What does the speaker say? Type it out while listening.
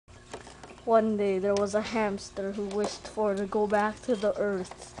One day there was a hamster who wished for to go back to the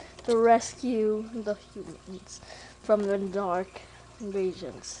earth to rescue the humans from the dark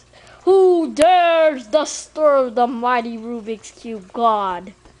invasions. Who dares disturb the mighty Rubik's Cube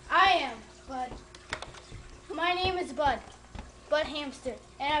God? I am Bud. My name is Bud Hamster,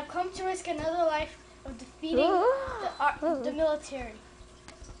 and I've come to risk another life of defeating the military.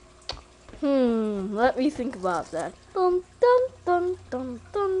 Let me think about that. Dun dun dun dun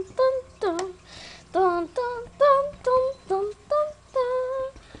dun dun dun dun dun dun dun dun dun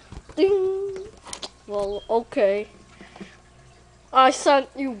dun. Ding. Well, okay. I sent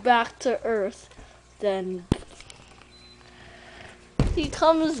you back to Earth. Then he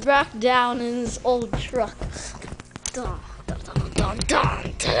comes back down in his old truck. Dun, dun, dun, dun,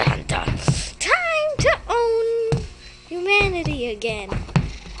 dun, dun, dun. Time to own humanity again.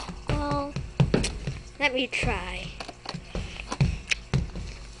 Well, let me try.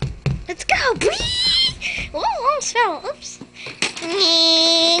 Let's go! Oh, almost fell. Oops.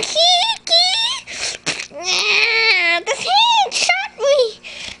 The thing shot me.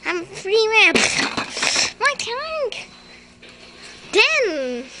 I'm a free man. My tank.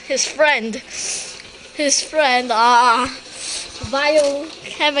 Then his friend,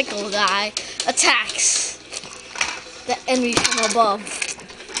 biochemical guy, attacks the enemy from above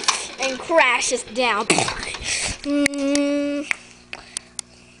and crashes down. Biochemical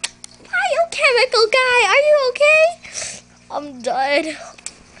guy, are you okay? I'm dead.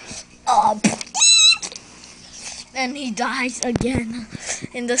 And he dies again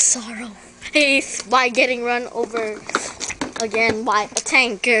in the sorrow face by getting run over again by a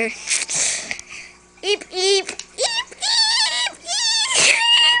tanker. Eep, eep, eep, eep, eep.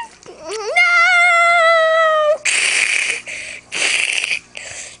 No!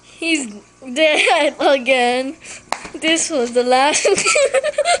 He's dead again. This was the last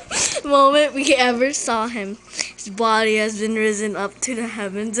moment we ever saw him. His body has been risen up to the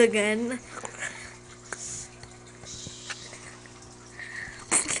heavens again.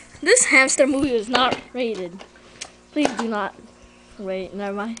 This hamster movie was not rated. Please do not wait.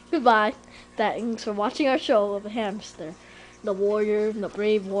 Never mind. Goodbye. Thanks for watching our show of a hamster, the warrior, the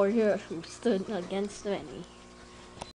brave warrior who stood against many.